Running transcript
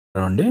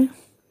అండి.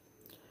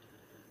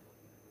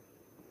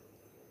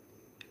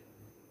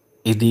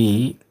 ఇది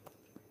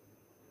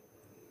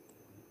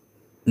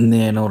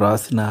నేను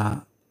రాసిన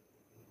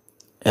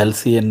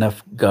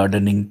ఎల్‌సిఎన్‌ఎఫ్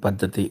గార్డెనింగ్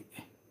పద్ధతి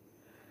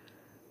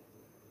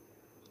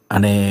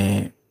అనే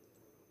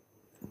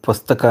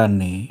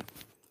పుస్తకాన్ని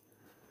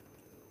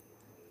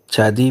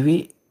చదివి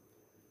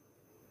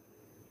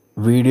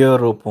వీడియో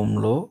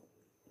రూపంలో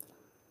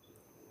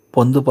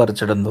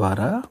పొందుపరచడం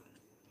ద్వారా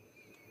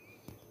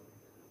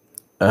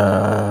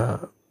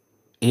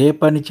ఏ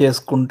పని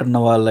చేసుకుంటున్న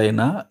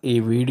వాళ్ళైనా ఈ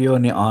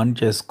వీడియోని ఆన్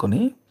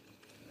చేసుకొని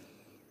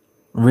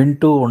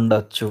వింటూ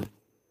ఉండొచ్చు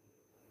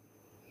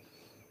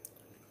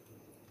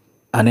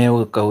అనే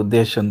ఒక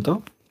ఉద్దేశంతో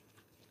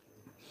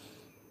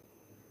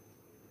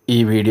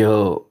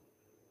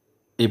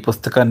ఈ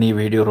పుస్తకాన్ని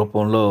వీడియో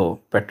రూపంలో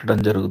పెట్టడం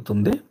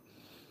జరుగుతుంది.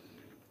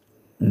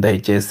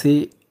 దయచేసి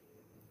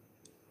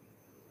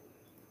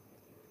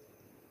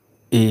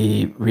ఈ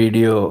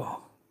వీడియో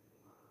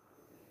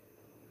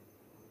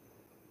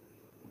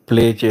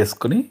ప్లే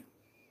చేసుకుని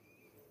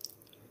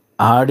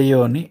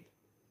ఆడియోని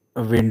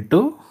వింటూ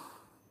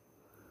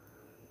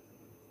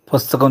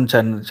పుస్తకం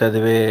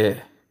చదివే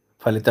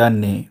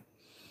ఫలితాన్ని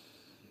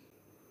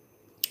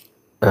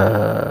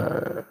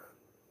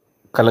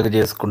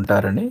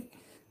కలగజేసుకుంటారని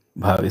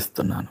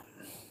భావిస్తున్నాను.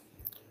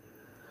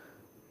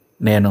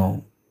 నేను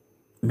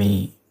మీ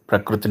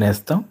ప్రకృతి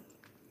నేస్తం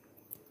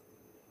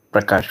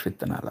ప్రకాష్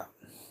విత్తనాల.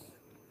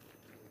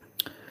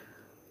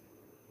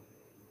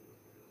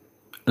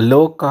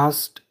 లో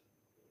కాస్ట్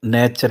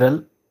నేచురల్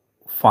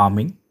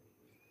ఫార్మింగ్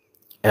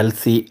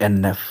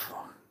ఎల్‌సిఎన్‌ఎఫ్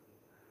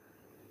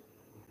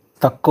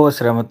తక్కువ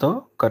శ్రమతో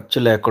ఖర్చు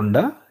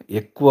లేకుండా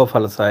ఎక్కువ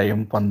ఫలసాయం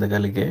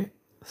పొందగలిగే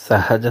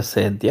సహజ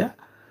సేద్య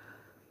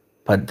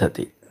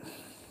పద్ధతి.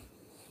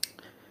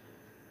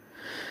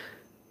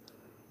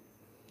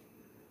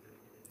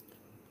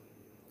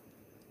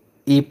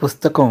 ఈ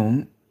పుస్తకం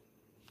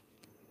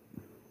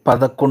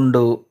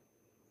 11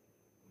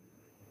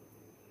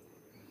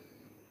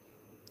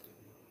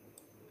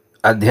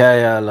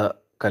 అధ్యాయాల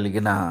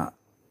కలిగిన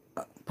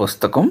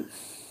పుస్తకం.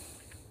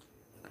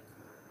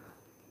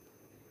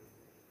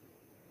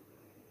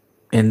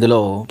 ఇందులో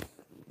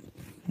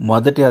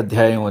మొదటి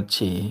అధ్యాయం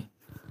వచ్చి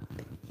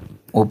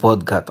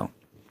ఉపోద్ఘాతం,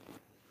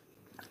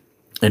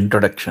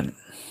 ఇంట్రొడక్షన్.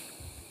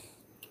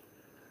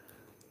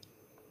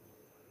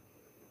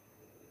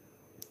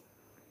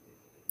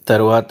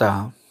 తరువాత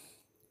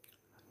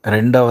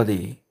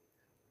రెండవది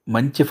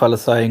మంచి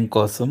ఫలసాయం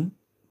కోసం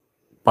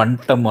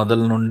పంట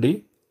మొదలు నుండి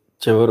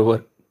చివరి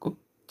వరకు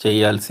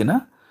చేయాల్సిన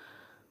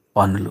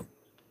పనులు.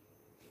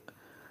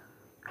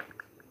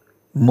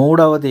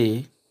 మూడవది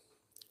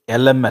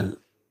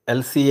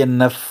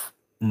ఎల్‌సిఎన్‌ఎఫ్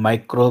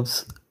మైక్రోబ్స్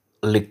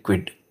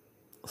లిక్విడ్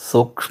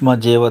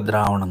సూక్ష్మజీవ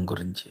ద్రావణం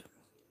గురించి.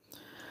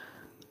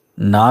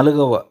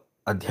 నాలుగవ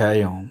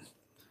అధ్యాయం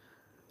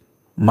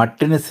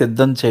మట్టిని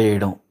సిద్ధం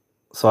చేయడం,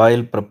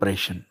 సాయిల్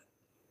ప్రిపరేషన్.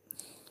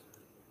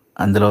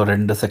 అందులో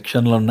 2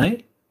 సెక్షన్లు ఉన్నాయి.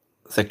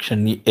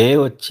 సెక్షన్ ఏ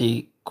వచ్చి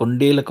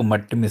కుండీలకు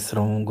మట్టి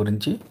మిశ్రమం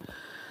గురించి,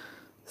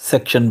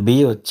 సెక్షన్ బి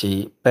వచ్చి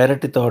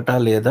పెరటి తోట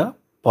లేదా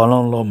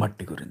పొలంలో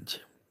మట్టి గురించి.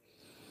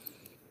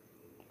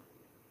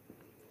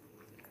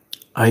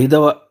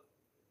 5వ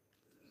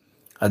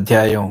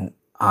అధ్యాయం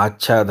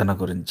ఆచ్ఛాదన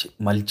గురించి,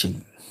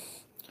 మల్చింగ్.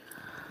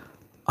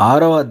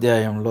 6వ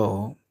అధ్యాయంలో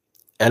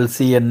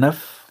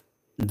ఎల్‌సిఎన్‌ఎఫ్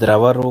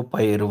ద్రవరూప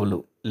ఎరువులు,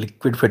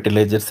 లిక్విడ్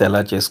ఫెర్టిలైజర్స్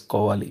ఎలా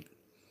చేసుకోవాలి.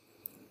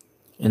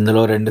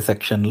 ఇందులో 2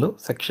 సెక్షన్లు.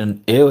 సెక్షన్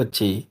ఏ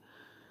వచ్చి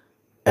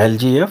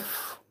ఎల్‌జిఎఫ్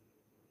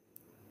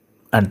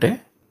అంటే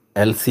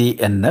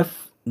ఎల్‌సిఎన్‌ఎఫ్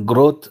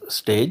గ్రోత్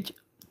స్టేజ్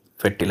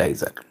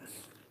ఫెర్టిలైజర్.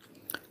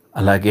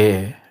 అలాగే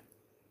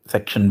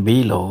section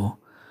below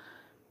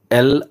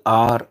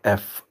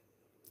LRF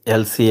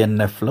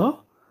ఎల్‌సిఎన్‌ఎఫ్లో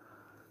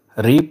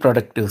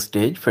reproductive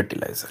stage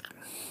fertiliser.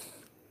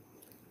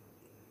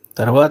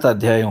 తర్వాత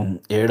అధ్యాయం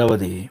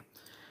 7వది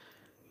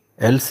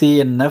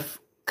ఎల్‌సిఎన్‌ఎఫ్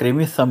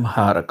క్రిమి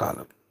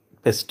సంహారకాలు,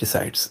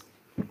 పెస్టిసైడ్స్.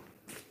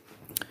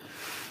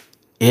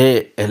 ఏ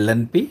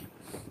ఎల్ఎన్పి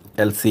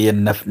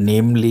ఎల్‌సిఎన్‌ఎఫ్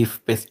neem leaf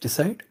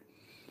pesticide.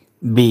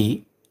 B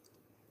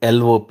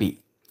LOP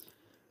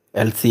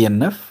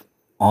ఎల్‌సిఎన్‌ఎఫ్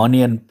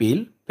onion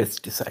peel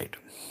pesticide.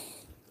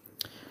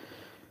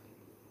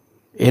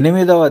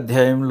 8వ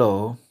అధ్యాయంలో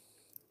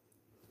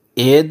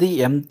ఏది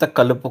ఎంత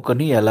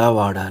కలుపుకొని ఎలా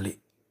వాడాలి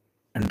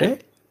అంటే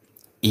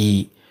ఈ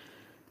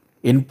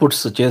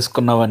ఇన్పుట్స్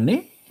చేసుకున్నవన్నీ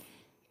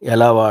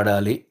ఎలా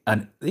వాడాలి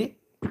అనేది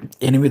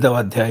 8వ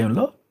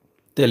అధ్యాయంలో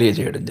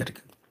తెలియజేయడం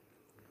జరిగింది.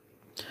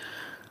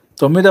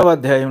 9వ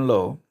అధ్యాయంలో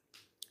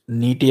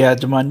నీటి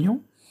యాజమాన్యం,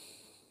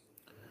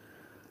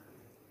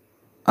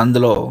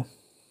 అందులో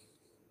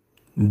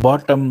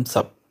బాటమ్స్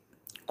అప్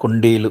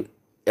కుండీలు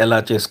ఎలా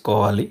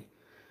చేసుకోవాలి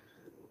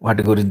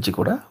వాటి గురించి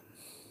కూడా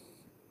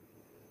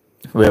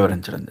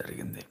వివరించడం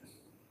జరిగింది.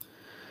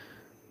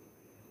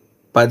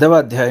 10వ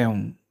అధ్యాయం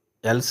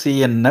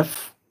ఎల్‌సిఎన్‌ఎఫ్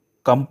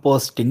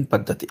కంపోస్టింగ్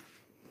పద్ధతి.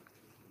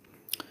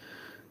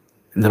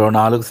 ఇందులో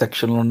 4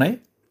 సెక్షన్లు ఉన్నాయి.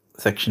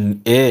 సెక్షన్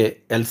ఏ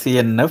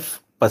ఎల్‌సిఎన్‌ఎఫ్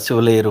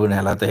పశువుల ఎరువుని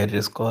ఎలా తయారు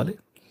చేసుకోవాలి.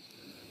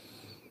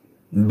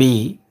 బి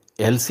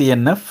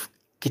ఎల్సిఎన్ఎఫ్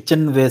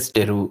కిచెన్ వేస్ట్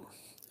ఎరువు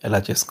ఎలా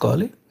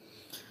చేసుకోవాలి.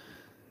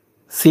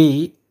 సి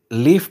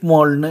లీఫ్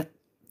మోల్డ్ని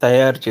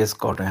తయారు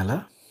చేసుకోవడం ఎలా.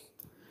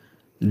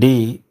 D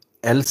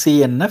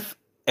ఎల్సిఎన్ఎఫ్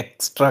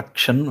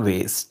extraction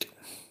waste.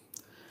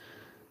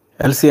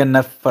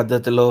 ఎల్సిఎన్ఎఫ్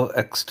పద్ధతిలో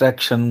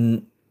ఎక్స్ట్రాక్షన్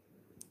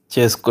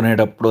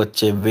చేసుకునేటప్పుడు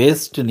వచ్చే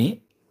వేస్ట్ని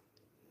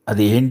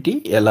అది ఏంటి,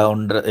 ఎలా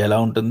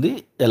ఉంటుంది,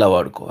 ఎలా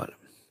వాడుకోవాలి.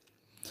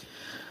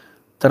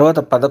 తర్వాత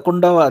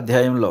 11వ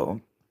అధ్యాయంలో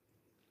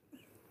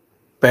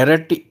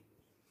పెరటి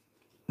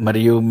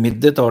మరియు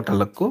మిద్దె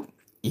తోటలకు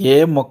ఏ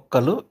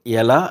మొక్కలు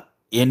ఎలా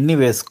ఎన్ని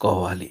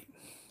వేసుకోవాలి,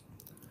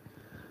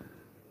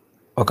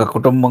 ఒక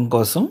కుటుంబం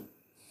కోసం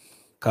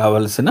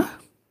కావలసిన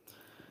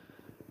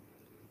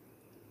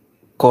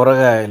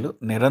కూరగాయలు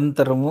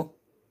నిరంతరము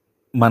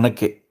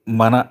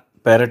మన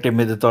పెరటి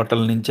మిద్దె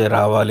తోటల నుంచే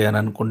రావాలి అని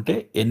అనుకుంటే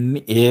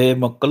ఏ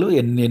మొక్కలు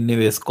ఎన్ని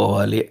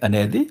వేసుకోవాలి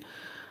అనేది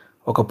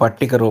ఒక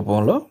పట్టిక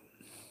రూపంలో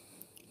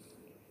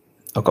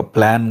ఒక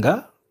ప్లాన్గా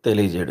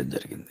తెలియజేయడం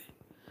జరిగింది.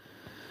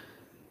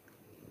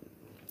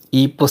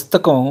 ఈ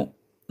పుస్తకం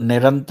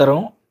నిరంతరం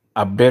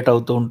అప్డేట్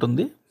అవుతూ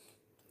ఉంటుంది.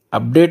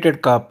 అప్డేటెడ్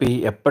కాపీ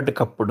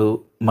ఎప్పటికప్పుడు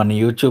మన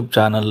యూట్యూబ్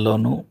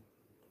ఛానల్లోనూ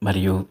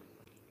మరియు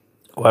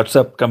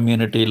వాట్సాప్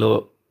కమ్యూనిటీలో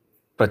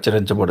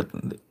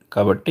ప్రచురించబడుతుంది.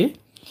 కాబట్టి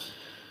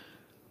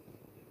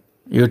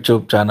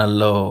యూట్యూబ్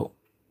ఛానల్లో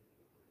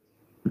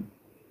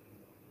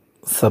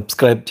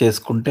సబ్స్క్రైబ్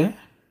చేసుకుంటే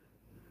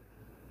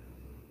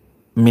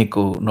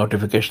మీకు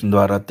నోటిఫికేషన్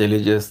ద్వారా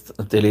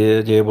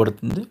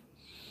తెలియజేయబడుతుంది.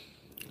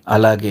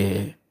 అలాగే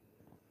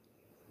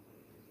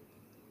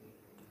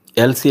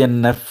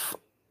ఎల్సిఎన్ఎఫ్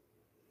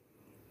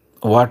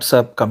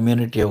వాట్సాప్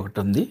కమ్యూనిటీ ఒకటి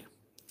ఉంది.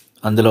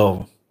 అందులో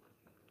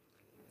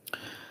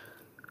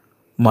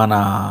మన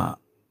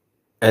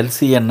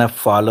ఎల్సిఎన్ఎఫ్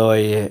ఫాలో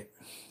అయ్యే,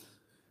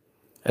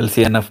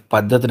 ఎల్సిఎన్ఎఫ్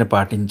పద్ధతిని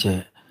పాటించే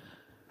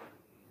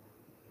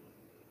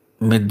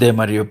మిద్దె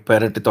మరియు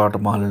పెరటి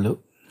తోటమాలులు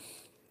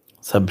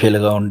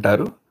సభ్యులుగా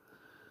ఉంటారు.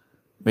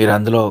 మీరు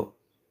అందులో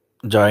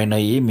జాయిన్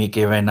అయ్యి మీకు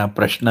ఏమైనా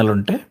ప్రశ్నలు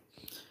ఉంటే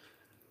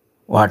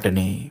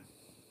వాటిని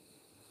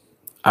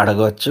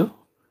అడగవచ్చు.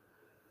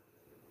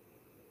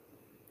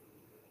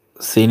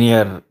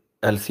 సీనియర్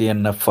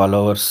ఎల్సిఎన్ఎఫ్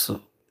ఫాలోవర్స్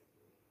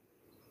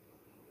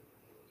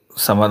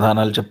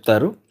సమాధానాలు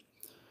చెప్తారు.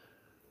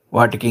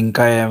 వాటికి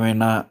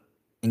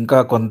ఇంకా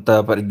కొంత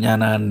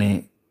పరిజ్ఞానాన్ని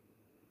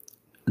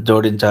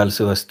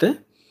జోడించాల్సి వస్తే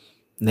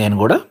నేను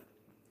కూడా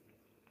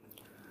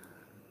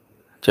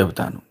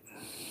చెబుతాను.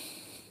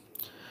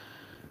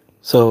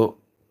 సో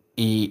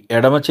ఈ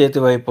ఎడమ చేతి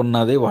వైపు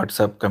ఉన్నది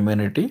వాట్సాప్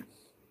కమ్యూనిటీ.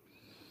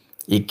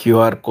 ఈ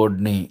క్యూఆర్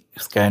కోడ్ని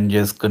స్కాన్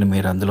చేసుకుని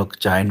మీరు అందులోకి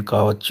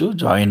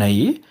జాయిన్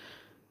అయ్యి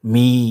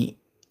మీ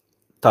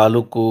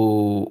తాలూకు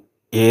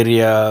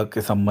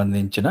ఏరియాకి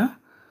సంబంధించిన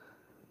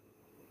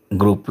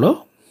గ్రూప్లో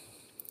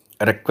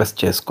రిక్వెస్ట్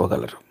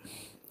చేసుకోగలరు.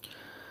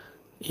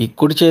 ఈ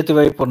కుడి చేతి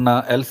వైపు ఉన్న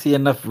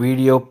ఎల్సిఎన్ఎఫ్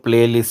వీడియో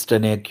ప్లేలిస్ట్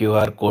అనే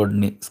క్యూఆర్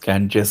కోడ్ని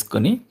స్కాన్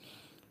చేసుకుని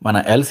మన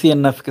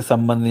ఎల్సిఎన్ఎఫ్కి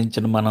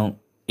సంబంధించిన మనం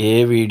ఏ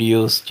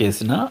వీడియోస్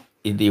చేసినా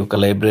ఇది ఒక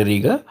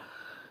లైబ్రరీగా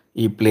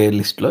ఈ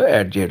ప్లేలిస్ట్లో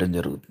యాడ్ చేయడం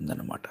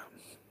జరుగుతుందన్నమాట.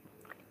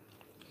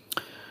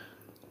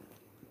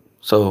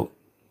 సో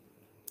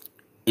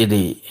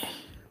ఇది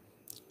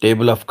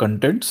టేబుల్ ఆఫ్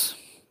కంటెంట్స్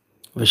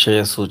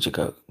విషయ సూచిక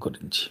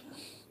గురించి.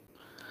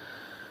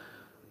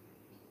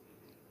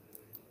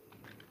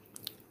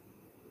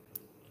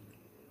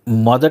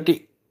 మొదటి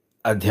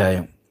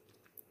అధ్యాయం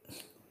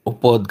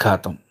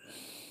ఉపోద్ఘాతం,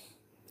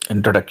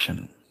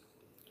 ఇంట్రొడక్షన్.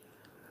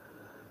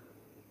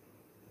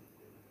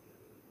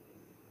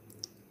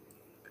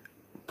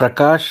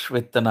 ప్రకాష్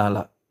విత్తనాల.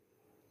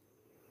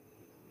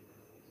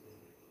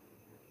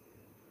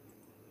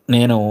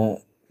 నేను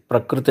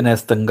ప్రకృతి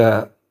నేస్తంగా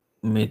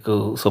మీకు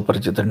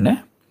సుపరిచితుడినే.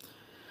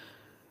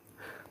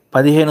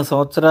 15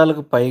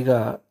 సంవత్సరాలకు పైగా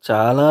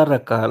చాలా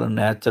రకాల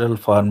న్యాచురల్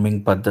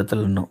ఫార్మింగ్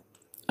పద్ధతులను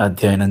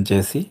అధ్యయనం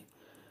చేసి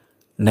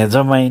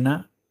నిజమైన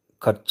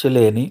ఖర్చు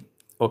లేని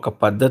ఒక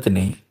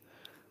పద్ధతిని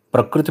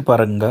ప్రకృతి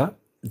పరంగా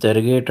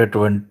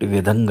జరిగేటటువంటి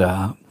విధంగా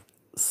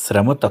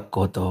శ్రమ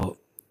తక్కువతో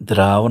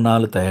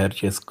ద్రావణాలు తయారు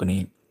చేసుకుని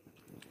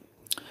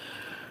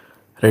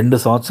 2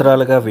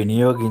 సంవత్సరాలుగా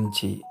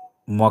వినియోగించి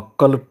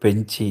మొక్కలు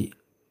పెంచి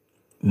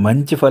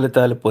మంచి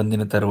ఫలితాలు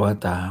పొందిన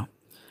తర్వాత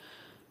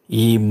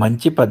ఈ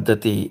మంచి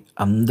పద్ధతి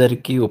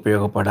అందరికీ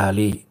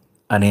ఉపయోగపడాలి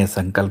అనే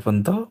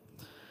సంకల్పంతో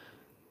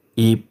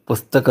ఈ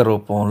పుస్తక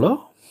రూపంలో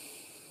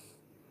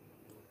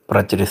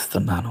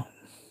ప్రచురిస్తున్నాను.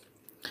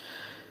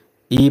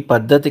 ఈ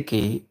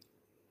పద్ధతికి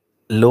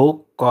లో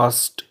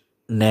కాస్ట్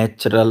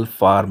నేచురల్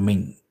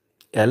ఫార్మింగ్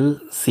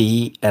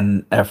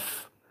LCNF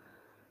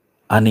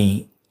అని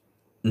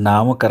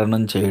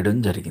నామకరణం చేయడం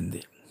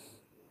జరిగింది.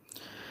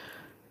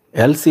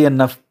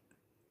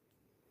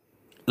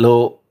 LCNFలో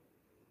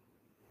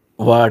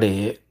వాడే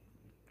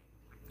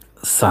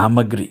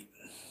సామగ్రి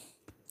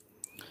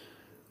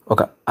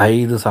ఒక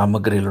 5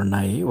 సామగ్రిలు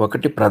ఉన్నాయి.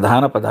 ఒకటి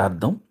ప్రధాన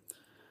పదార్థం,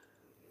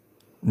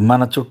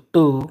 మన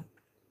చుట్టూ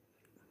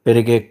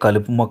పెరిగే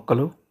కలుపు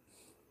మొక్కలు,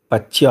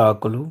 పచ్చి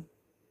ఆకులు,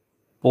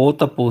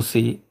 పూత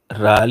పూసి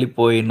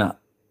రాలిపోయిన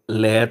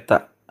లేత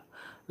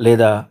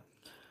లేదా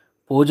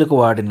పూజకు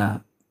వాడిన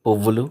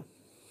పువ్వులు,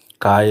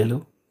 కాయలు,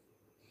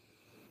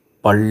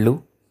 పళ్ళు,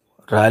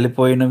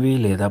 రాలిపోయినవి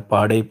లేదా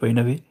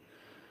పాడైపోయినవి,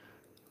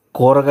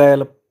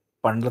 కూరగాయల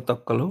పండ్ల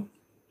తొక్కలు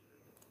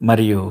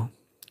మరియు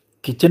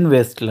కిచెన్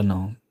వేస్ట్‌లను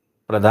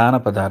ప్రధాన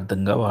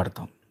పదార్థంగా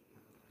వాడతాం.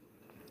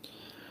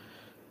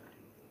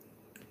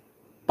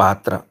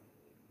 పాత్ర.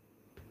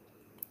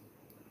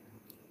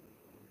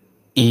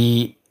 ఈ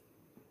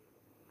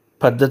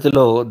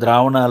పద్ధతిలో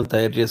ద్రావణాలు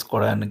తయారు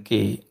చేసుకోవడానికి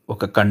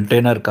ఒక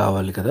కంటైనర్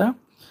కావాలి కదా!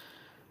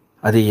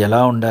 అది ఎలా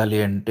ఉండాలి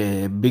అంటే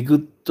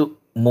బిగుతు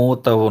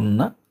మూత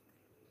ఉన్న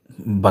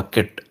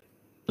బకెట్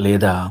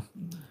లేదా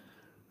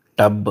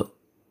టబ్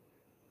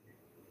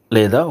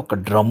లేదా ఒక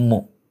డ్రమ్ము,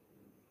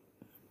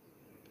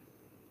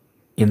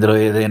 ఇందులో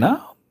ఏదైనా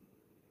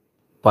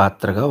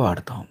పాత్రగా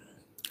వాడతాం,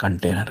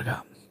 కంటైనర్‌గా.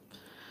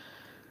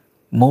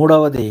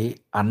 మూడవది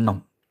అన్నం.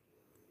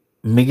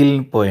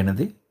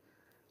 మిగిలిపోయినది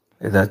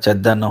లేదా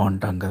చెద్దన్నం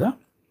అంటాం కదా!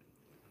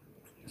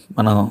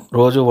 మనం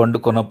రోజు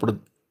వండుకున్నప్పుడు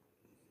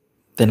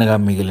తినగా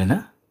మిగిలిన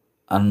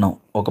అన్నం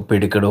ఒక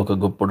పిడికెడు, ఒక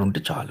గుప్పెడు ఉంటే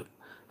చాలు.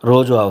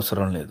 రోజు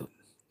అవసరం లేదు.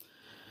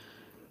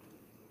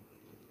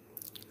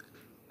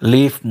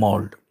 Leaf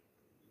mould.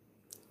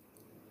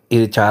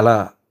 ఇది చాలా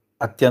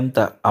అత్యంత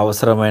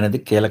అవసరమైనది,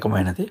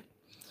 కీలకమైనది.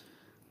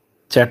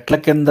 చెట్ల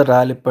కింద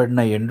రాలిపడిన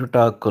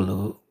ఎండుటాకులు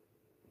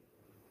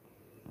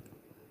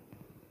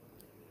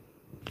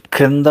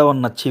క్రింద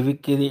ఉన్న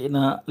చివికిన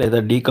లేదా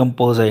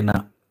డీకంపోజ్ అయిన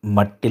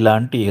మట్టి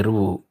లాంటి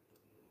ఎరువు,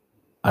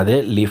 అదే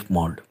లీఫ్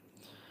మోల్డ్.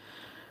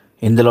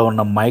 ఇందులో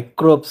ఉన్న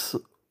మైక్రోబ్స్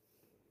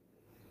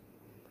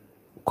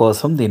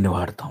కోసం దీన్ని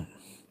వాడతాం.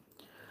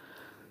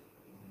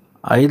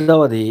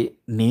 ఐదవది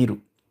నీరు.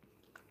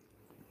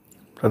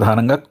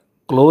 ప్రధానంగా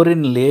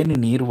క్లోరిన్ లేని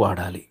నీరు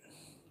వాడాలి.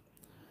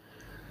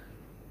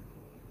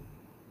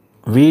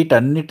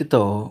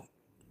 వీటన్నిటితో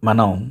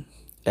మనం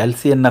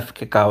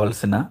ఎల్సిఎన్ఎఫ్కి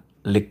కావలసిన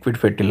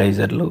లిక్విడ్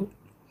ఫెర్టిలైజర్లు,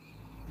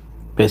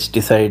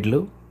 పెస్టిసైడ్లు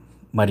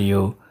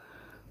మరియు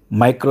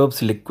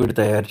మైక్రోబ్స్ లిక్విడ్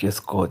తయారు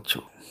చేసుకోవచ్చు.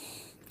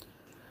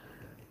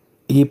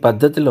 ఈ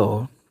పద్ధతిలో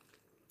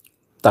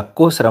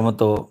తక్కువ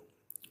శ్రమతో,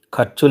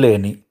 ఖర్చు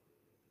లేని,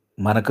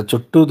 మనకు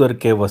చుట్టూ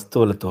దొరికే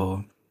వస్తువులతో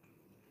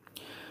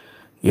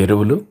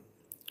ఎరువులు,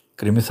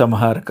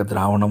 క్రిమిసంహారక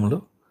ద్రావణములు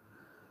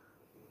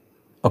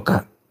ఒక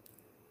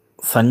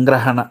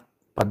సంగ్రహణ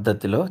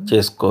పద్ధతిలో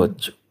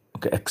చేసుకోవచ్చు.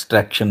 ఒక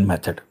ఎక్స్ట్రాక్షన్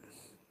మెథడ్.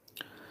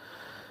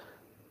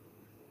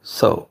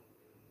 సో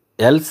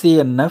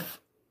ఎల్సిఎన్ఎఫ్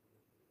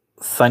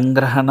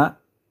సంగ్రహణ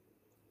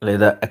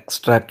లేదా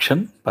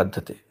ఎక్స్ట్రాక్షన్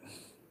పద్ధతి.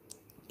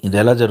 ఇది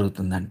ఎలా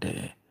జరుగుతుందంటే,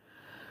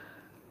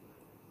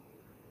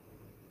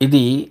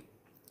 ఇది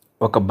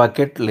ఒక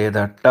బకెట్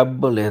లేదా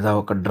టబ్ లేదా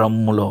ఒక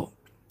డ్రమ్ములో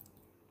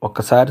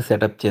ఒకసారి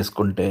సెటప్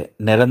చేసుకుంటే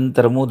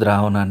నిరంతరము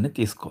ద్రావణాన్ని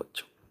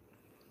తీసుకోవచ్చు.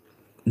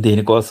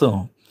 దీనికోసం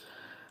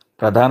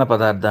ప్రధాన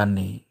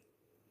పదార్థాన్ని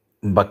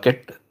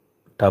బకెట్,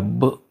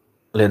 టబ్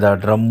లేదా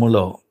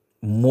డ్రమ్ములో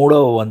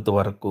 3వ వంతు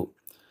వరకు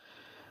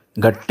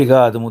గట్టిగా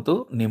అదుముతూ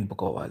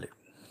నింపుకోవాలి.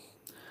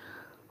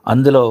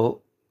 అందులో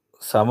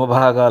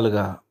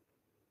సమభాగాలుగా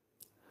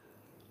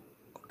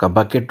ఒక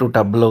బకెట్,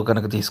 టబ్లో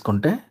కనుక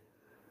తీసుకుంటే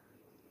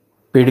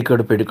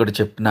పిడికెడు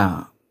చొప్పున,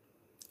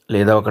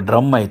 లేదా ఒక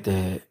డ్రమ్ అయితే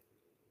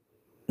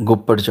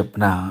గుప్పెడు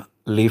చొప్పున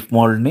లీఫ్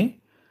మోల్డ్ని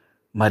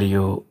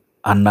మరియు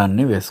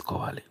అన్నాన్ని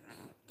వేసుకోవాలి.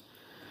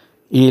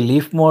 ఈ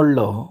లీఫ్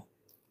మోల్డ్లో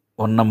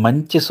ఉన్న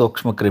మంచి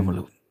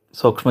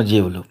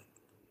సూక్ష్మజీవులు,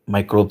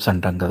 మైక్రోబ్స్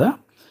అంటాం కదా,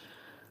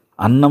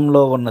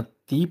 అన్నంలో ఉన్న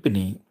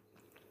తీపిని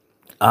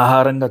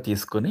ఆహారంగా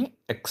తీసుకొని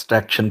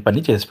ఎక్స్ట్రాక్షన్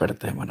పని చేసి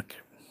పెడతాయి మనకి.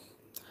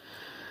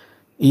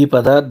 ఈ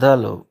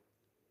పదార్థాలు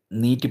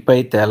నీటిపై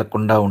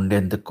తేలకుండా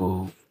ఉండేందుకు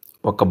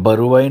ఒక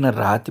బరువైన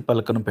రాతి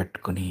పలకను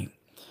పెట్టుకుని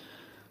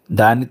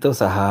దానితో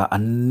సహా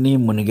అన్నీ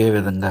మునిగే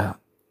విధంగా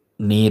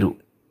నీరు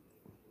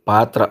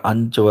పాత్ర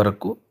అంచు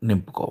వరకు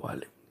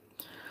నింపుకోవాలి.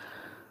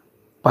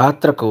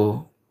 పాత్రకు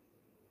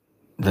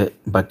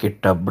బకెట్,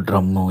 టబ్,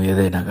 డ్రమ్ము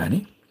ఏదైనా కానీ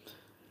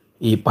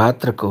ఈ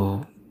పాత్రకు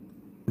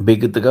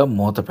బిగుతుగా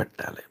మూత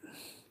పెట్టాలి.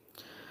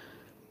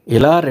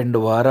 ఇలా 2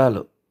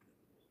 వారాలు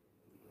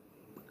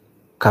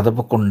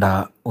కదపకుండా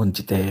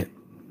ఉంచితే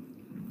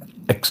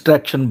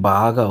ఎక్స్ట్రాక్షన్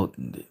బాగా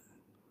అవుతుంది.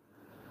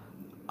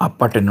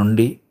 అప్పటి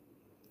నుండి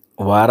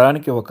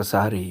వారానికి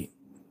ఒకసారి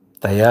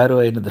తయారు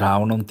అయిన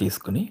ద్రావణం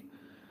తీసుకుని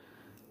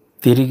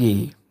తిరిగి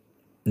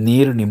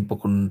నీరు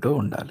నింపుకుంటూ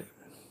ఉండాలి.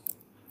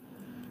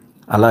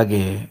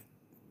 అలాగే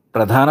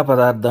ప్రధాన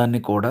పదార్థాన్ని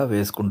కూడా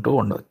వేసుకుంటూ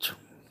ఉండవచ్చు.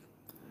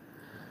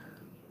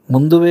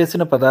 ముందు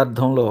వేసిన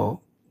పదార్థంలో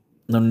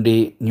నుండి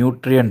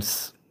న్యూట్రియంట్స్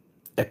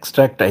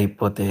ఎక్స్ట్రాక్ట్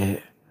అయిపోతే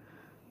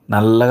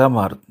నల్లగా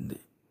మారుతుంది.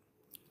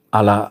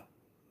 అలా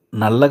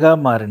నల్లగా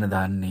మారిన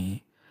దాన్ని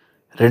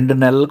 2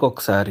 నెలలకు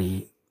ఒకసారి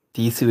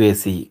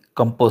తీసివేసి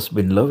కంపోస్ట్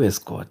బిన్లో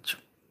వేసుకోవచ్చు.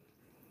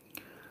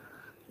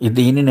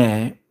 దీనినే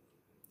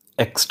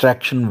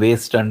ఎక్స్ట్రాక్షన్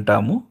వేస్ట్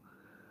అంటాము.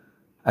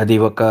 అది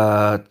ఒక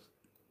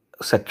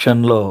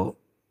సెక్షన్లో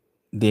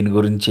దీని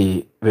గురించి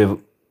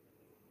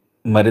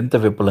మరింత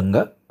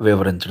విపులంగా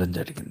వివరించడం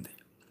జరిగింది.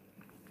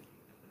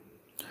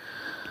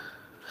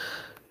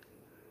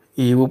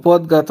 ఈ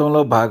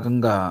ఉపోద్ఘాతంలో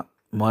భాగంగా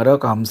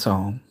మరొక అంశం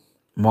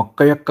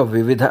మొక్క యొక్క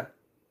వివిధ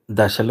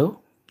దశలు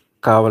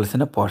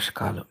కావలసిన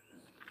పోషకాలు.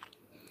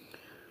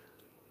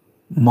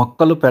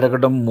 మొక్కలు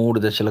పెరగడం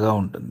 3 దశలుగా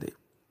ఉంటుంది.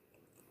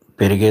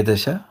 పెరిగే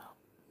దశ,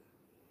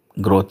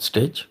 గ్రోత్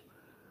స్టేజ్,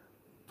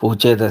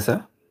 పూచే దశ,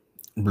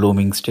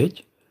 బ్లూమింగ్ స్టేజ్,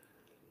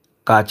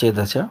 కాచే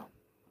దశ,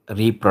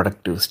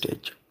 రీప్రొడక్టివ్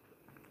స్టేజ్.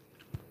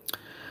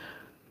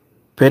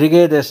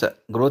 పెరిగే దశ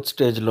గ్రోత్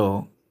స్టేజ్లో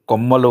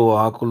కొమ్మలు,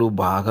 ఆకులు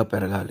బాగా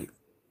పెరగాలి.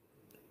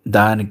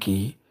 దానికి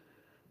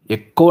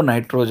ఎక్కువ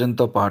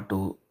నైట్రోజన్తో పాటు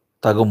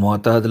తగు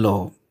మోతాదులో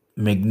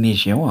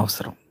మెగ్నీషియం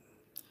అవసరం.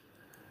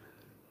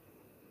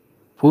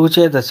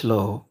 పూచే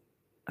దశలో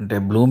అంటే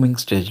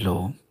బ్లూమింగ్ స్టేజ్లో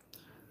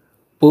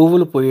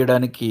పువ్వులు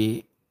పూయడానికి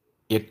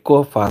ఎక్కువ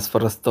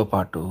ఫాస్ఫరస్తో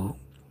పాటు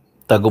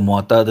తగు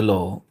మోతాదులో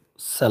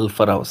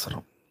సల్ఫర్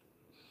అవసరం.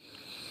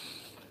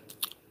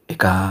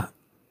 ఇక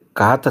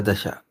కాత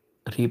దశ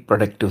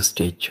రీప్రొడక్టివ్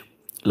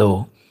స్టేజ్లో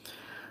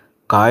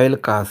కాయలు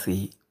కాసి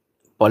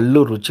పళ్ళు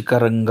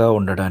రుచికరంగా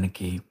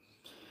ఉండడానికి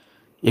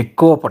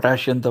ఎక్కువ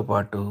పొటాషియంతో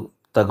పాటు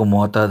తగు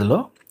మోతాదులో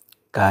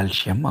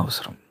కాల్షియం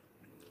అవసరం.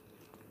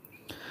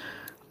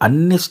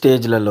 అన్ని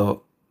స్టేజ్లలో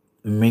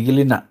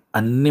మిగిలిన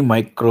అన్ని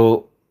మైక్రో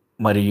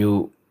మరియు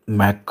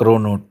మ్యాక్రో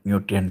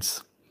న్యూట్రియంట్స్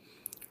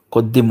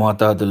కొద్ది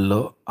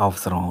మోతాదుల్లో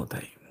అవసరం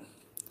అవుతాయి.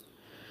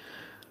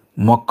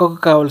 మొక్కకు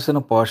కావలసిన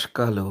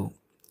పోషకాలు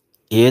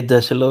ఏ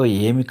దశలో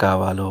ఏమి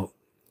కావాలో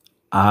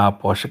ఆ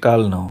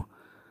పోషకాలను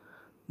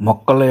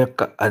మొక్కల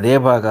యొక్క అదే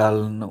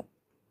భాగాలను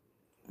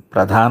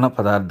ప్రధాన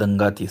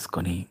పదార్థంగా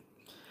తీసుకొని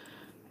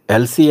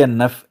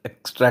LCNF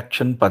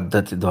ఎక్స్ట్రాక్షన్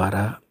పద్ధతి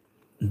ద్వారా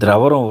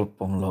ద్రవ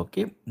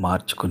రూపంలోకి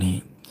మార్చుకుని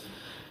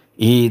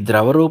ఈ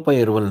ద్రవరూప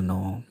ఎరువులను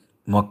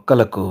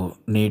మొక్కలకు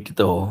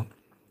నీటితో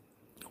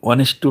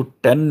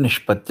 1:10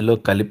 నిష్పత్తిలో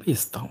కలిపి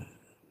ఇస్తాం.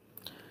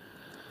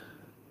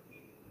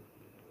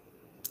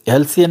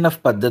 LCNF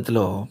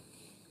పద్ధతిలో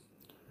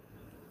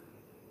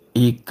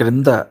ఈ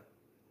క్రింద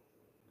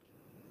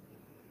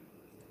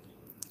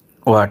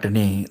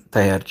వాటిని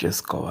తయారు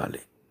చేసుకోవాలి.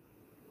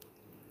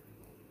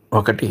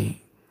 ఒకటి,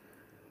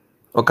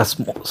 ఒక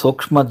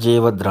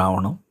సూక్ష్మజీవ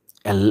ద్రావణం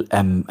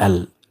LML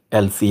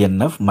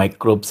LCNF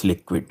మైక్రోబ్స్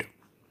లిక్విడ్.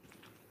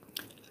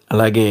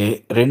 అలాగే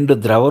 2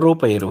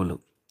 ద్రవరూప ఎరువులు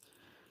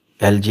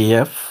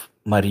LGF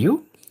మరియు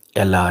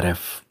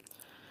LRF.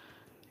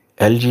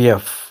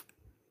 LGF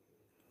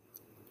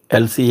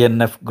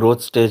LCNF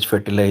growth stage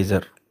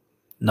fertiliser,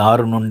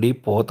 నారు నుండి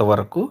పూత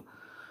వరకు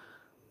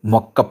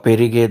మొక్క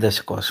పెరిగే దశ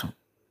కోసం.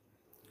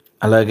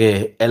 అలాగే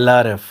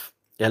LRF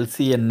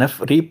LCNF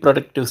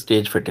reproductive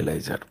stage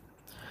fertiliser,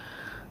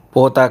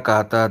 పూత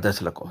కాత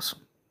దశల కోసం.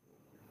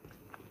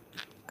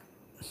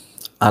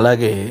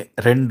 అలాగే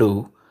 2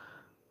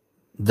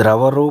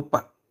 ద్రవరూప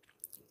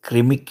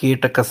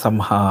క్రిమికీటక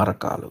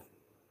సంహారకాలు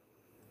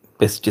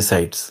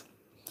పెస్టిసైడ్స్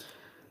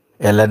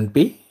LNP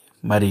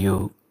మరియు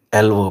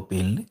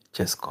LOPని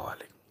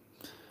చేసుకోవాలి.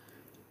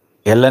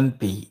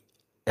 LNP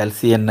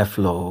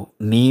LCNFలో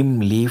neem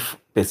leaf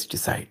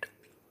pesticide,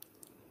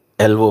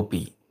 LOP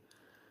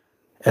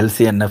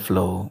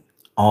LCNFలో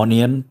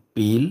onion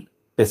peel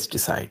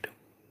pesticide.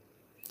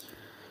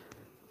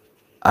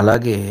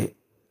 అలాగే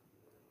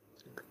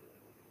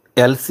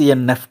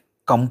LCNF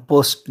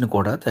కంపోస్ట్ని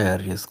కూడా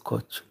తయారు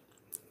చేసుకోవచ్చు.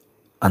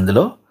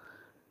 అందులో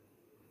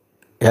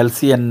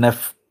LCNF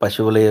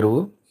పశువుల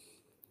ఎరువు,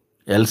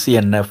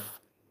 LCNF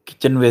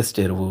కిచెన్ వేస్ట్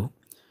ఎరువు,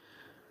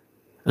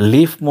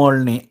 లీఫ్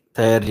మోల్డ్ని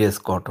తయారు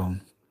చేసుకోవటం,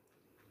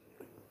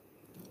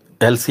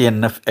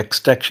 LCNF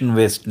ఎక్స్ట్రాక్షన్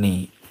వేస్ట్ని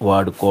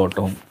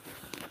వాడుకోవటం,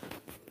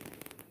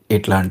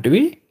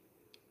 ఇట్లాంటివి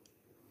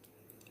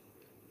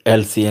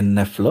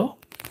LCNF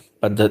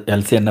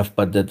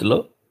పద్ధతిలో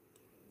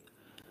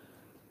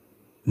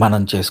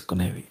మనం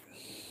చేసుకునేవి.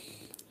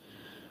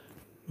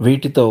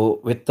 వీటితో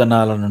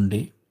విత్తనాల నుండి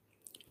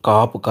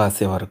కాపు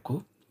కాసే వరకు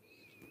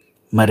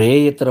మరే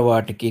ఇతర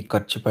వాటికి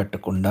ఖర్చు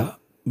పెట్టకుండా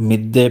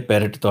మిద్దె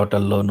పెరటి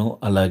తోటల్లోనూ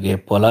అలాగే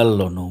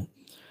పొలాల్లోనూ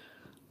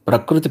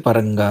ప్రకృతి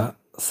పరంగా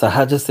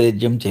సహజ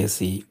సేద్యం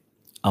చేసి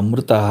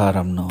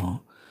అమృతాహారంను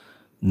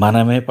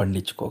మనమే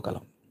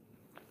పండించుకోగలం.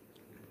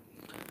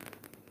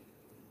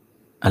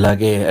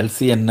 అలాగే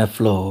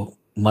LCNFలో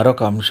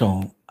మరొక అంశం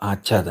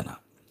ఆచ్ఛాదన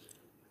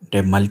అంటే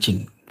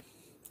మల్చింగ్.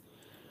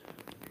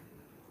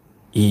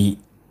 ఈ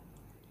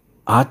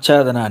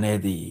ఆచ్ఛాదన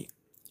అనేది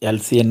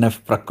LCNF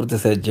ప్రకృతి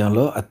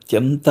సేద్యంలో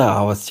అత్యంత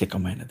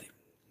ఆవశ్యకమైనది.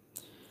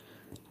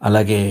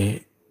 అలాగే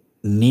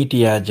నీటి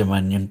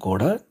యాజమాన్యం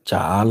కూడా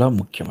చాలా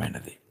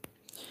ముఖ్యమైనది.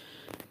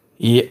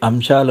 ఈ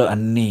అంశాలు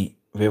అన్నీ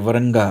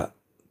వివరంగా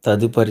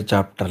తదుపరి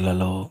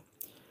చాప్టర్లలో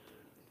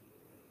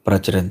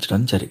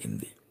ప్రచురించడం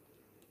జరిగింది.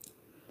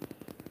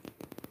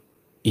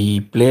 ఈ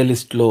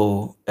ప్లేలిస్ట్లో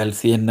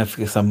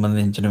LCNFకి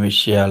సంబంధించిన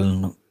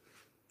విషయాలను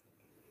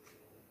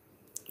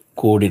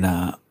కూడిన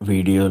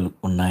వీడియోలు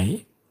ఉన్నాయి.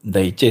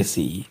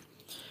 దయచేసి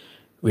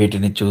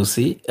వీటిని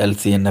చూసి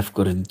LCNF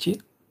గురించి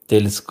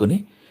తెలుసుకుని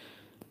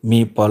మీ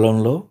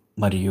పొలంలో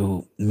మరియు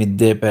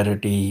మిద్దె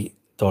పెరటి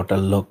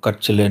తోటల్లో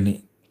ఖర్చు లేని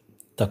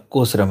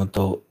తక్కువ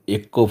శ్రమతో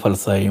ఎక్కువ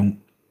ఫలసాయం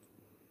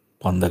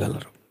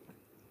పొందగలరు.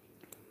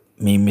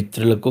 మీ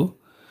మిత్రులకు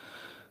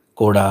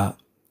కూడా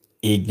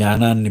ఈ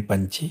జ్ఞానాన్ని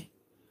పంచి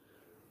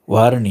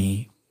వారిని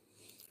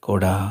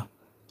కూడా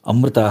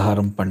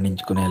అమృతాహారం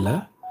పండించుకునేలా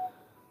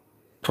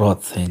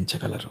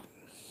ప్రోత్సహించగలరు.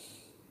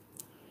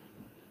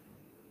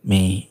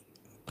 మీ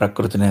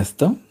ప్రకృతి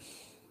నేస్తం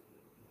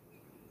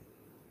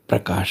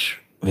ప్రకాష్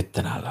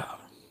విత్తనాల.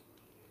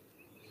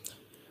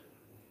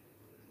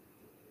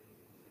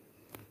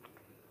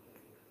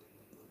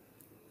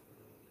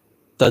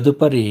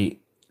 తదుపరి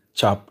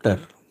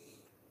చాప్టర్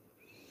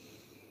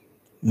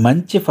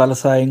మంచి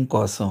ఫలసాయం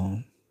కోసం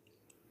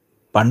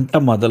పంట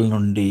మొదలు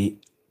నుండి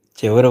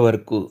చివరి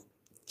వరకు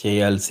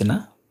చేయాల్సిన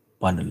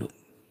పనులు.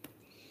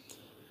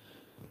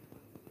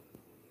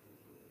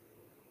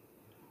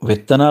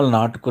 విత్తనాలు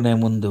నాటుకునే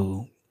ముందు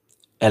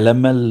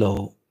ఎల్ఎంఎల్లో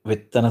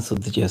విత్తన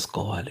శుద్ధి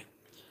చేసుకోవాలి.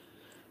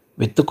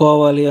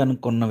 విత్తుకోవాలి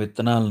అనుకున్న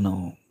విత్తనాలను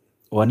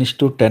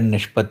 1:10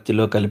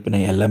 నిష్పత్తిలో కలిపిన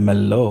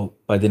ఎల్ఎంఎల్లో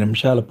 10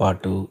 నిమిషాల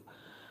పాటు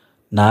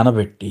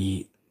నానబెట్టి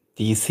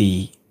తీసి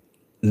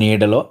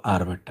నీడలో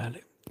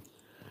ఆరబెట్టాలి.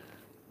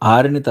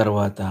 ఆరిన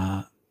తర్వాత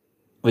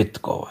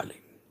విత్తుకోవాలి.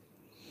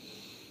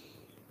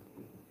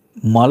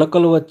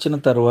 మొలకలు వచ్చిన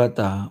తర్వాత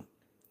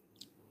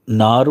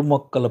నారు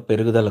మొక్కల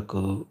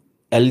పెరుగుదలకు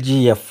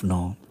ఎల్జీఎఫ్ను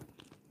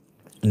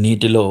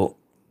నీటిలో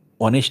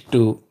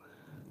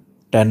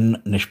 1:10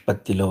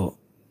 నిష్పత్తిలో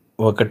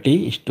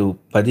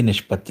 1:10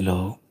 నిష్పత్తిలో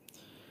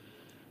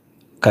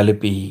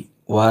కలిపి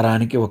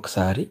వారానికి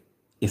ఒకసారి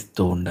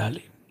ఇస్తూ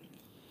ఉండాలి.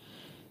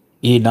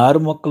 ఈ నారు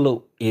మొక్కలు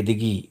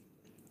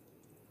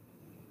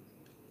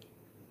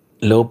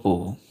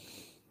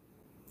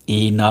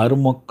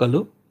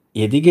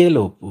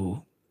ఎదిగేలోపు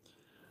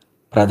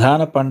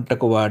ప్రధాన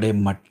పంటకు వాడే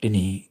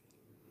మట్టిని,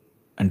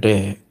 అంటే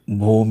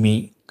భూమి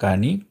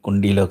కానీ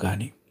కుండీలో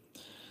కానీ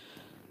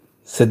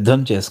సిద్ధం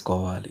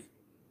చేసుకోవాలి.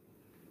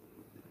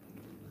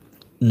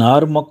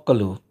 నారు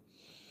మొక్కలు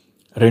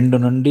 2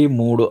 నుండి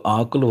 3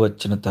 ఆకులు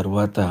వచ్చిన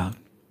తరువాత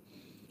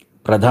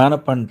ప్రధాన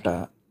పంట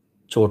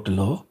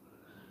చోటులో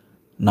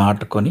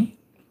నాటుకొని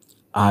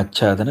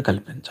ఆచ్ఛాదన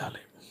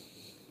కల్పించాలి.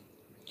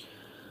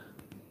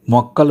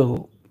 మొక్కలు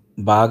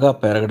బాగా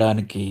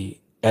పెరగడానికి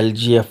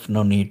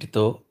ఎల్జీఎఫ్ను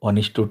నీటితో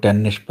 1:10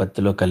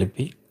 నిష్పత్తిలో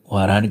కలిపి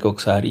వారానికి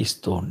ఒకసారి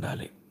ఇస్తూ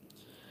ఉండాలి.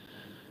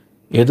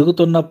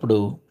 ఎదుగుతున్నప్పుడు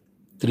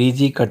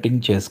 3G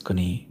కటింగ్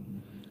చేసుకుని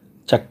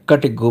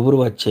చక్కటి గుబురు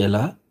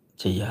వచ్చేలా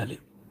చేయాలి.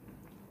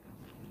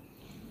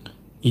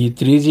 ఈ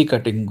 3G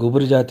కటింగ్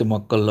గుబురు జాతి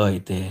మొక్కల్లో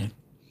అయితే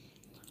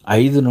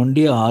 5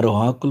 నుండి 6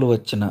 ఆకులు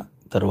వచ్చిన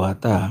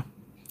తరువాత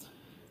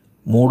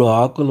 3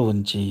 ఆకులు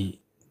ఉంచి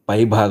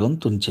పైభాగం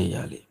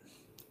తుంచేయాలి.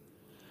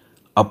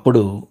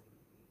 అప్పుడు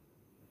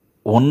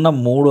ఉన్న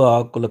 3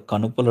 ఆకుల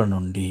కనుపుల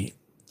నుండి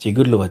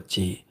చిగుర్లు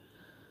వచ్చి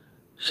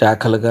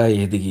శాఖలుగా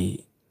ఎదిగి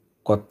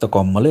కొత్త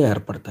కొమ్మలు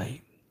ఏర్పడతాయి.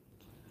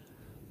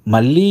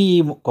 మళ్ళీ ఈ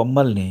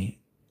కొమ్మల్ని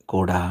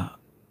కూడా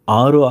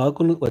 6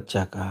 ఆకులు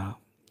వచ్చాక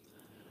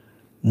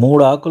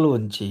 3 ఆకులు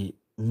ఉంచి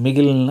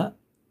మిగిలిన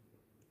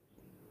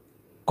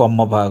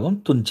కొమ్మ భాగం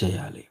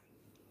తుంచేయాలి.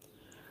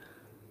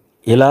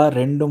 ఇలా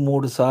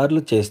 2-3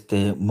 సార్లు చేస్తే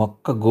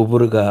మొక్క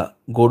గుబురుగా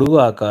గొడుగు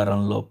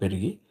ఆకారంలో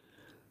పెరిగి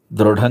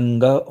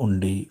దృఢంగా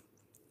ఉండి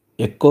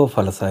ఎక్కువ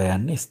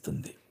ఫలసాయాన్ని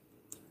ఇస్తుంది.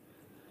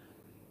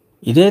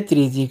 ఇదే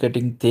 3G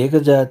కటింగ్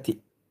తీగజాతి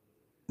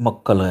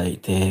మొక్కలు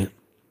అయితే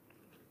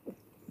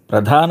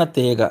ప్రధాన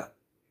తీగ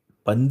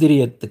పందిరి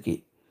ఎత్తుకి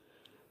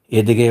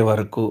ఎదిగే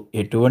వరకు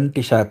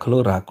ఎటువంటి శాఖలు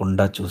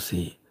రాకుండా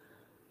చూసి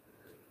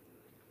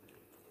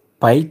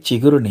పై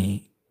చిగురుని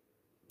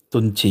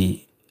తుంచి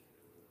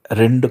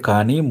 2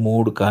 కానీ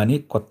 3 కానీ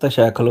కొత్త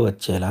శాఖలు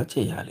వచ్చేలా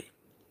చేయాలి.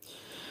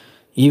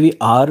 ఇవి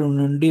 6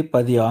 నుండి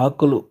 10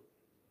 ఆకులు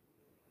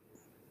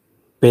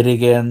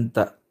పెరిగేంత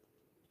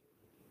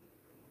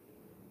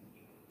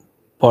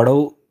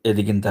పొడవు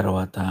ఎదిగిన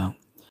తర్వాత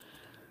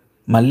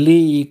మళ్ళీ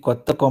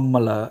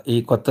ఈ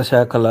కొత్త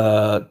శాఖల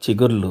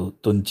చిగుర్లు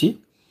తుంచి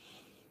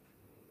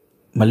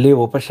మళ్ళీ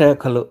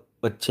ఉపశాఖలు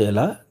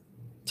వచ్చేలా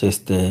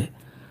చేస్తే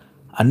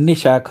అన్ని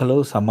శాఖలు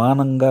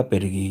సమానంగా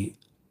పెరిగి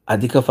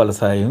అధిక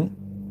ఫలసాయం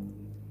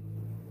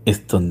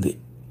ఇస్తుంది.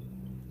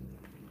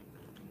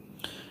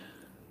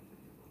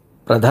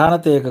 ప్రధాన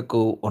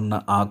తీగకు ఉన్న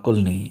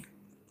ఆకుల్ని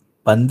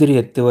పందిరి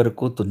ఎత్తు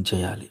వరకు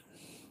తుంచేయాలి.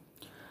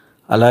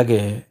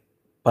 అలాగే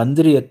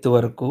పందిరి ఎత్తు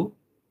వరకు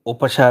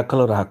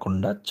ఉపశాఖలు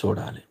రాకుండా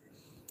చూడాలి.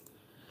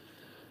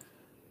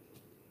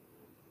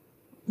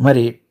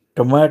 మరి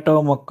టొమాటో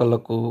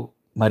మొక్కలకు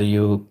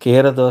మరియు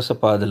కీరదోస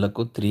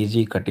పాదులకు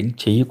 3G కటింగ్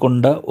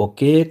చేయకుండా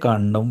ఒకే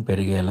కాండం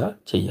పెరిగేలా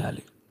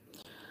చేయాలి.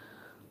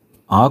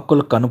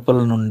 ఆకుల కనుపల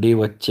నుండి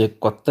వచ్చే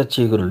కొత్త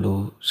చిగురులు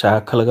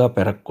శాఖలుగా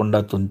పెరగకుండా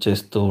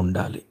తుంచేస్తూ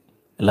ఉండాలి.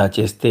 ఇలా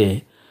చేస్తే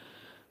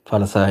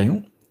ఫలసాయం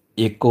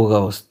ఎక్కువగా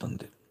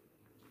వస్తుంది.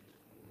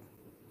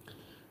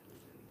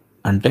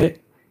 అంటే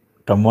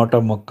టమోటా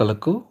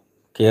మొక్కలకు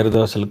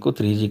కీరదోసలకు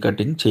 3G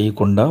కటింగ్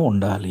చేయకుండా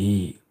ఉండాలి.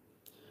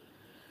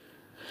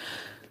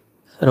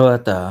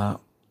 తర్వాత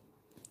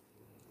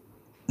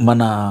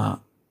మన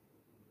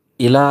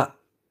ఇలా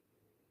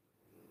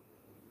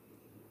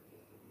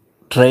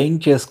ట్రైన్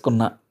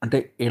చేసుకున్న అంటే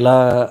ఇలా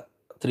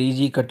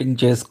 3G కటింగ్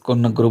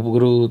చేసుకున్న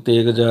గురుగురు,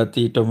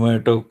 తీగజాతి,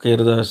 టొమాటో,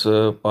 కీరదోస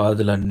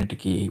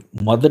పాదులన్నిటికీ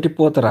మొదటి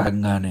పూత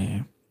రాగానే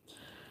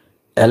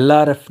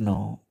ఎల్ఆర్ఎఫ్‌ను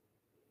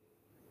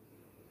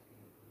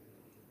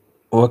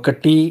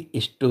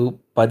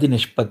 1:10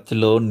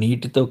 నిష్పత్తిలో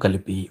నీటితో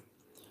కలిపి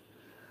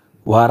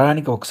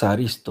వారానికి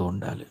ఒకసారి ఇస్తూ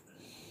ఉండాలి.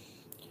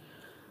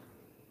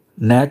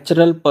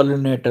 నేచురల్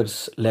పొలినేటర్స్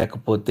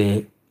లేకపోతే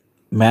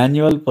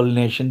మాన్యువల్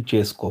పొలినేషన్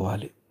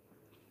చేసుకోవాలి.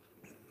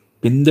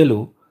 పిందెలు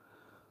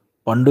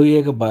పండు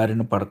ఈగ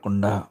బారిన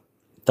పడకుండా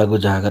తగు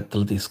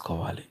జాగ్రత్తలు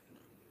తీసుకోవాలి.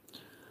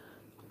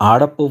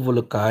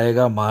 ఆడపువ్వులు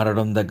కాయగా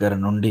మారడం దగ్గర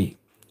నుండి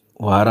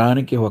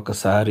వారానికి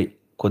ఒకసారి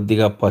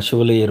కొద్దిగా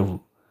పశువుల ఎరువు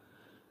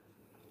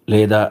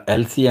లేదా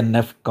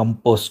ఎల్సిఎన్ఎఫ్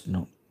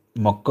కంపోస్ట్ను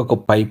మొక్కకు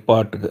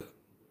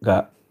పైపాటుగా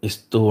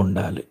ఇస్తూ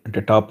ఉండాలి. అంటే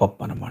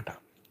టాపప్ అన్నమాట.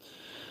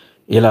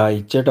 ఇలా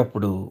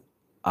ఇచ్చేటప్పుడు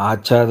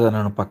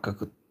ఆచ్ఛాదనను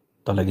పక్కకు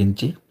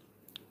తొలగించి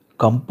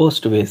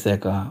కంపోస్ట్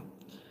వేశాక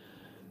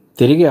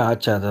తిరిగి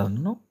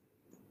ఆచ్ఛాదనను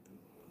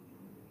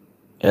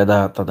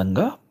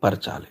యథాతథంగా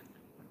పరచాలి.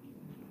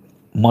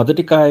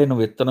 మొదటి కాయను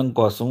విత్తనం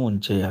కోసం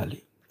ఉంచేయాలి.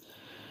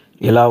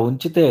 ఇలా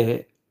ఉంచితే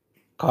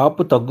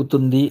కాపు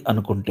తగ్గుతుంది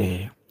అనుకుంటే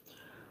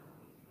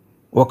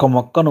ఒక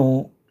మొక్కను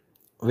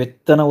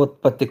విత్తన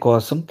ఉత్పత్తి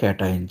కోసం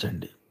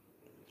కేటాయించండి.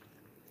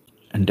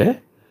 అంటే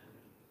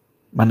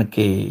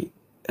మనకి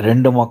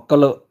 2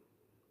 మొక్కలు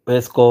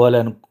వేసుకోవాలి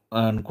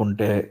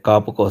అనుకుంటే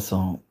కాపు కోసం,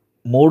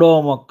 మూడవ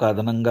మొక్క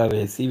అదనంగా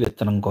వేసి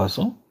విత్తనం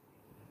కోసం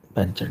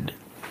పెంచండి.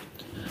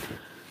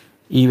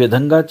 ఈ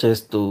విధంగా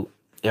చేస్తూ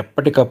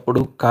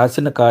ఎప్పటికప్పుడు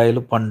కాసిన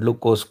కాయలు, పండ్లు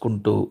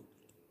కోసుకుంటూ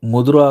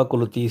ముదురు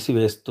ఆకులు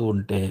తీసివేస్తూ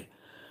ఉంటే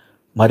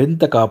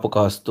మరింత కాపు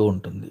కాస్తూ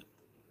ఉంటుంది.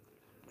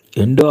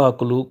 ఎండు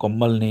ఆకులు,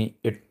 కొమ్మల్ని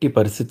ఎట్టి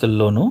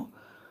పరిస్థితుల్లోనూ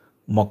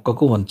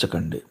మొక్కకు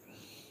ఉంచకండి.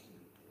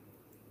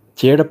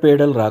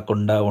 చీడపీడలు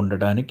రాకుండా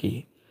ఉండడానికి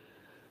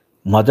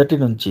మొదటి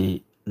నుంచి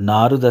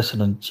నారు దశ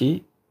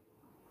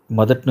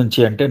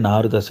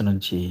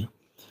నుంచి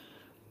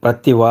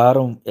ప్రతి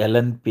వారం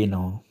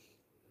ఎల్ఎన్పిను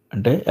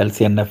అంటే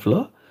ఎల్సిఎన్ఎఫ్లో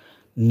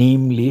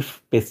నీమ్ లీఫ్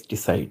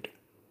పెస్టిసైడ్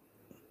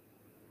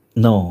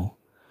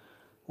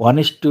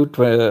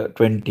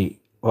 1:20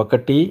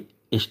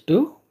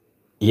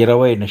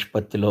 1:20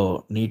 నిష్పత్తిలో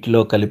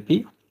నీటిలో కలిపి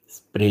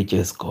స్ప్రే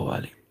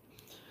చేసుకోవాలి.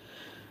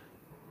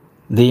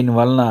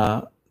 దీనివలన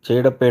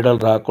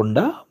చీడపీడలు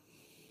రాకుండా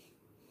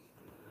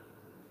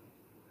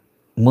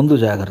ముందు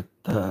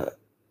జాగ్రత్త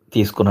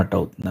తీసుకున్నట్టు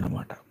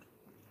అవుతుందన్నమాట.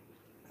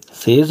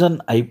 సీజన్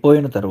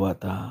అయిపోయిన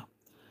తర్వాత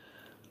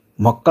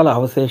మొక్కల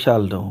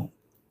అవశేషాలను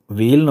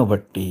వీలును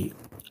బట్టి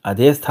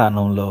అదే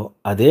స్థానంలో,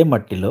 అదే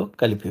మట్టిలో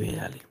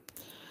కలిపివేయాలి.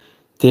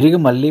 తిరిగి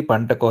మళ్ళీ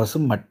పంట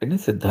కోసం మట్టిని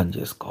సిద్ధం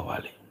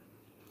చేసుకోవాలి.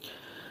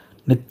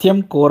 నిత్యం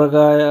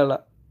కూరగాయల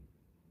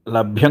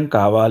లభ్యం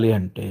కావాలి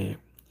అంటే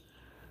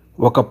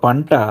ఒక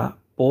పంట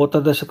పూత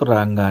దశకు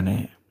రాగానే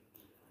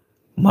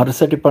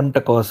మరుసటి పంట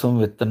కోసం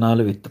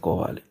విత్తనాలు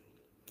విత్తుకోవాలి.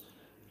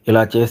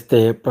 ఇలా చేస్తే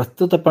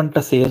ప్రస్తుత పంట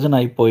సీజన్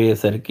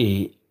అయిపోయేసరికి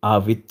ఆ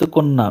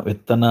విత్తుకున్న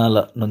విత్తనాల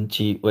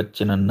నుంచి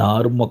వచ్చిన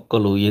నారు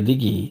మొక్కలు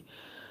ఎదిగి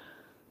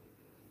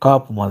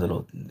కాపు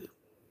మొదలవుతుంది.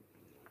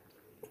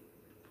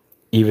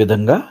 ఈ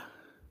విధంగా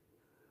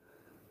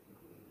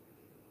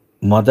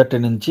మొదటి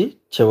నుంచి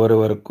చివరి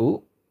వరకు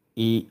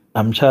ఈ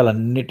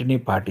అంశాలన్నిటినీ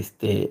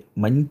పాటిస్తే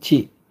మంచి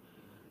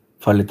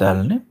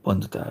ఫలితాలని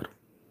పొందుతారు.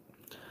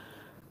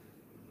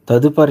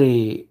 తదుపరి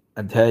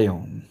అధ్యాయం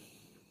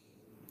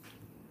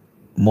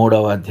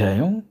 3వ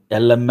అధ్యాయం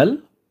ఎల్ఎంఎల్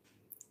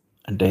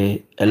అంటే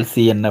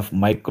ఎల్సిఎన్ఎఫ్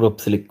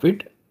మైక్రోబ్స్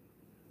లిక్విడ్,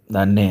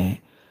 దాన్నే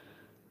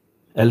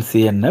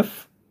ఎల్సిఎన్ఎఫ్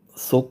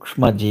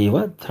సూక్ష్మజీవ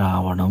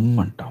ద్రావణం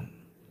అంటాం.